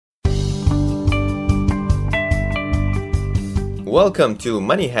Welcome to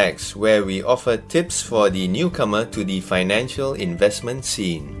Money Hacks, where we offer tips for the newcomer to the financial investment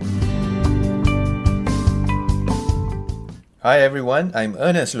scene. Hi everyone, I'm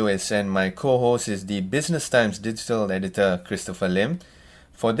Ernest Lewis and my co-host is the Business Times digital editor Christopher Lim.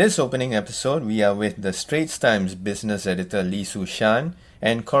 For this opening episode, we are with the Straits Times business editor Lee Su Shan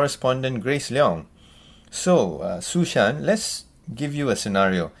and correspondent Grace Leong. So, Su Shan, let's give you a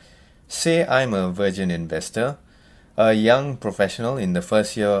scenario. Say I'm a virgin investor, a young professional in the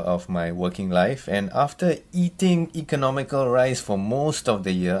first year of my working life, and after eating economical rice for most of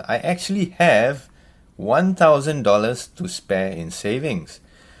the year, I actually have $1,000 to spare in savings.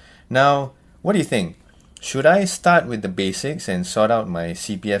 Now, what do you think? Should I start with the basics and sort out my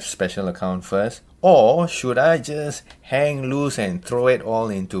CPF special account first? Or should I just hang loose and throw it all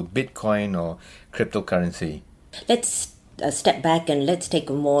into Bitcoin or cryptocurrency? Let's step back and let's take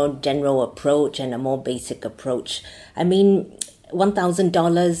a more general approach and a more basic approach. I mean,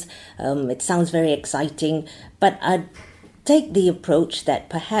 $1,000, it sounds very exciting, but I'd take the approach that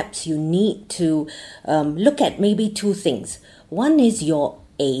perhaps you need to look at maybe two things. One is your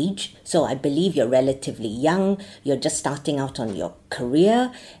age. So I believe you're relatively young, you're just starting out on your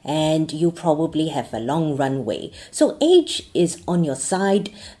career, and you probably have a long runway. So age is on your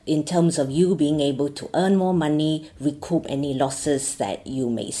side in terms of you being able to earn more money, recoup any losses that you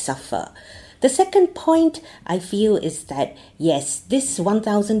may suffer. The second point I feel is that, yes, this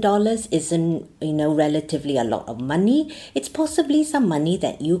 $1,000 isn't, relatively a lot of money. It's possibly some money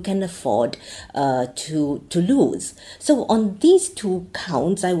that you can afford to lose. So on these two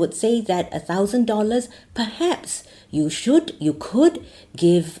counts, I would say that $1,000, perhaps you could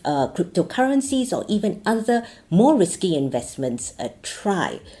give cryptocurrencies or even other more risky investments a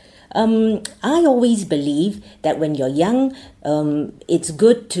try. I always believe that when you're young, it's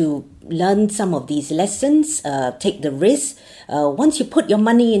good to learn some of these lessons, take the risk. Once you put your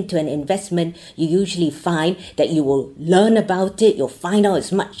money into an investment, you usually find that you will learn about it, you'll find out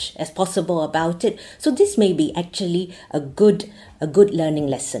as much as possible about it. So this may be actually a good learning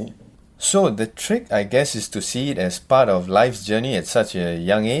lesson. So the trick, I guess, is to see it as part of life's journey at such a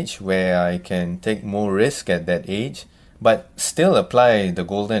young age where I can take more risk at that age, but still apply the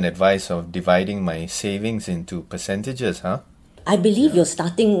golden advice of dividing my savings into percentages, huh? I believe you're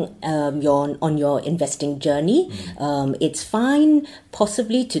starting on your investing journey. It's fine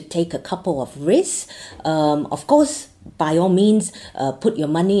possibly to take a couple of risks. Of course, by all means, put your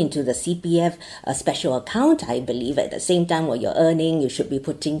money into the CPF special account. I believe at the same time while you're earning, you should be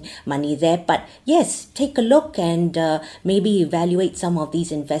putting money there. But yes, take a look and maybe evaluate some of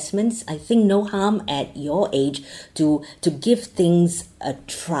these investments. I think no harm at your age to give things a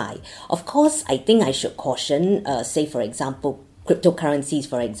try. Of course, I think I should caution, say for example, cryptocurrencies,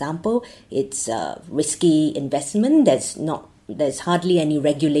 for example, it's a risky investment. There's hardly any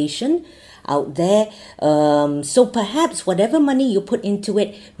regulation out there. So perhaps whatever money you put into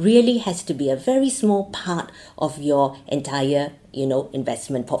it really has to be a very small part of your entire,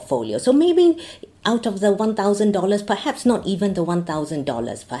 investment portfolio. So maybe out of the $1,000, perhaps not even the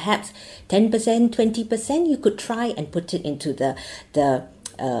 $1,000, perhaps 10%, 20%, you could try and put it into the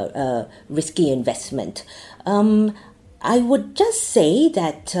risky investment. I would just say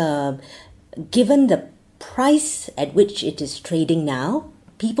that given the price at which it is trading now,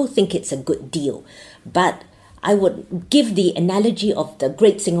 people think it's a good deal. But I would give the analogy of the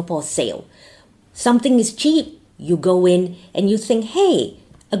Great Singapore Sale. Something is cheap, you go in and you think, hey,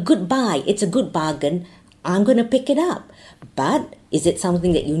 a good buy, it's a good bargain, I'm going to pick it up. But is it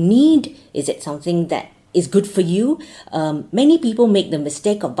something that you need? Is it something that is good for you? Many people make the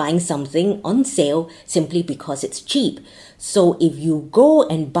mistake of buying something on sale simply because it's cheap. So if you go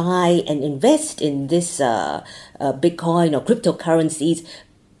and buy and invest in this Bitcoin or cryptocurrencies,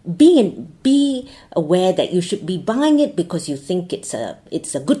 be aware that you should be buying it because you think it's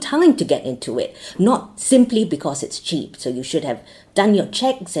a good time to get into it, not simply because it's cheap. So you should have done your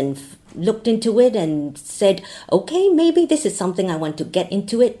checks and looked into it and said, okay, maybe this is something I want to get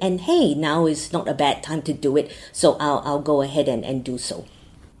into it, and hey, now is not a bad time to do it, so I'll go ahead and do so.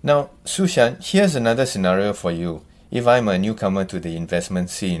 Now, Su Shan, here's another scenario for you. If I'm a newcomer to the investment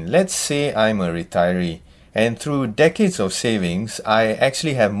scene, let's say I'm a retiree, and through decades of savings, I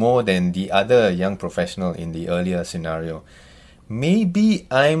actually have more than the other young professional in the earlier scenario. Maybe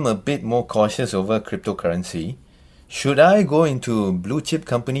I'm a bit more cautious over cryptocurrency. Should I go into blue chip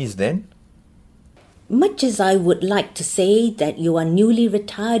companies then? Much as I would like to say that you are newly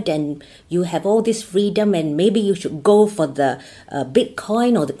retired and you have all this freedom and maybe you should go for the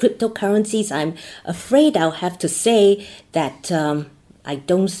Bitcoin or the cryptocurrencies, I'm afraid I'll have to say that I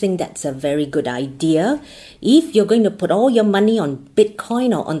don't think that's a very good idea. If you're going to put all your money on Bitcoin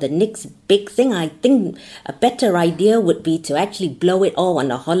or on the next big thing, I think a better idea would be to actually blow it all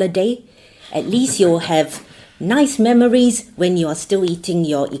on a holiday. At least you'll have nice memories when you are still eating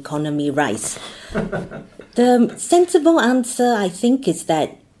your economy rice. The sensible answer, I think, is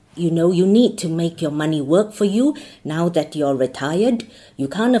that you need to make your money work for you now that you're retired. You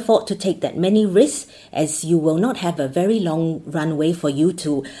can't afford to take that many risks, as you will not have a very long runway for you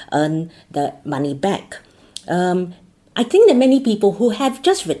to earn the money back. I think that many people who have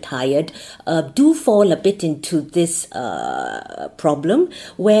just retired do fall a bit into this problem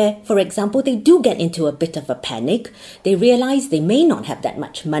where, for example, they do get into a bit of a panic. They realize they may not have that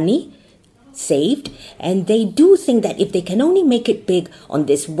much money saved, and they do think that if they can only make it big on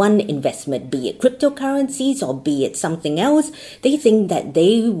this one investment, be it cryptocurrencies or be it something else, they think that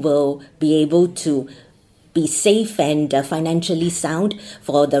they will be able to be safe and financially sound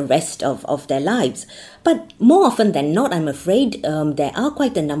for the rest of their lives. But more often than not, I'm afraid, there are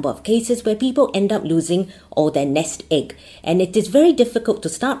quite a number of cases where people end up losing all their nest egg. And it is very difficult to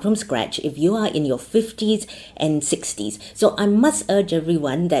start from scratch if you are in your 50s and 60s. So I must urge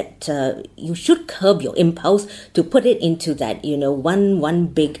everyone that you should curb your impulse to put it into that, one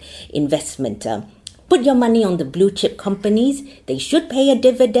big investment. Put your money on the blue chip companies. They should pay a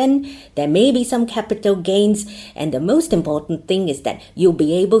dividend. There may be some capital gains. And the most important thing is that you'll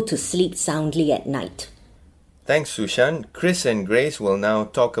be able to sleep soundly at night. Thanks, Sushan. Chris and Grace will now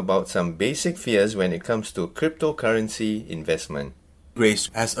talk about some basic fears when it comes to cryptocurrency investment. Grace,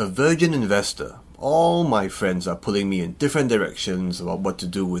 as a virgin investor, all my friends are pulling me in different directions about what to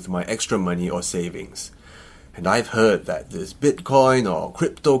do with my extra money or savings. And I've heard that this Bitcoin or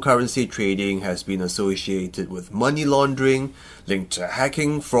cryptocurrency trading has been associated with money laundering, linked to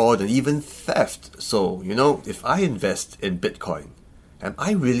hacking, fraud, and even theft. So, if I invest in Bitcoin, am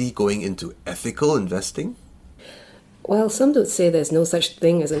I really going into ethical investing? Well, some would say there's no such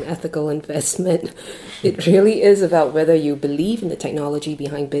thing as an ethical investment. It really is about whether you believe in the technology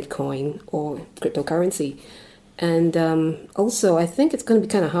behind Bitcoin or cryptocurrency. And also, I think it's going to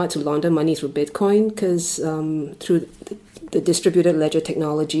be kind of hard to launder money through Bitcoin because through the distributed ledger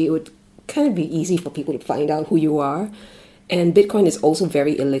technology, it would kind of be easy for people to find out who you are. And Bitcoin is also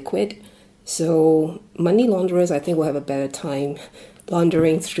very illiquid. So money launderers, I think, will have a better time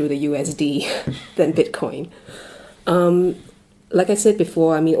laundering through the USD than Bitcoin. Like I said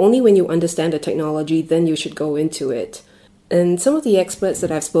before, only when you understand the technology, then you should go into it. And some of the experts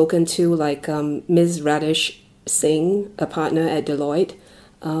that I've spoken to, like Ms. Radish Singh, a partner at Deloitte,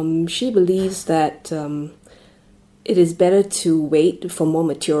 she believes that it is better to wait for more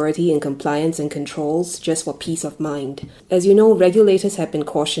maturity in compliance and controls just for peace of mind. As you know, regulators have been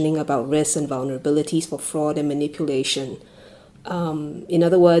cautioning about risks and vulnerabilities for fraud and manipulation. In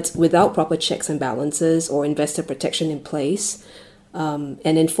other words, without proper checks and balances or investor protection in place and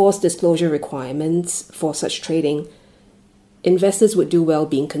enforced disclosure requirements for such trading, investors would do well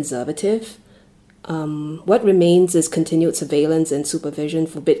being conservative. What remains is continued surveillance and supervision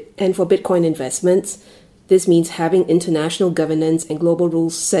for Bitcoin investments. This means having international governance and global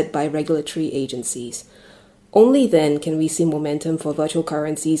rules set by regulatory agencies. Only then can we see momentum for virtual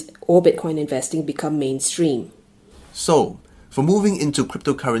currencies or Bitcoin investing become mainstream. So, for moving into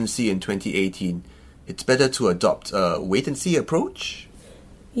cryptocurrency in 2018, it's better to adopt a wait-and-see approach?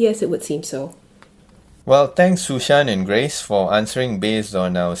 Yes, it would seem so. Well, thanks Sushan and Grace for answering based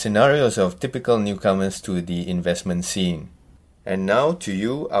on our scenarios of typical newcomers to the investment scene. And now to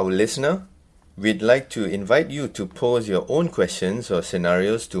you, our listener, we'd like to invite you to pose your own questions or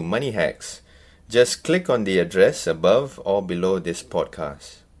scenarios to Money Hacks. Just click on the address above or below this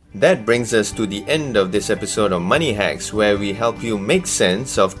podcast. That brings us to the end of this episode of Money Hacks, where we help you make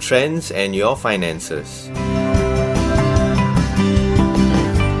sense of trends and your finances.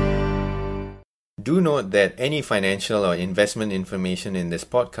 Do note that any financial or investment information in this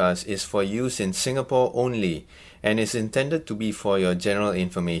podcast is for use in Singapore only and is intended to be for your general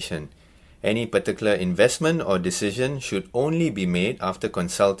information. Any particular investment or decision should only be made after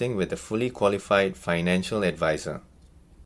consulting with a fully qualified financial advisor.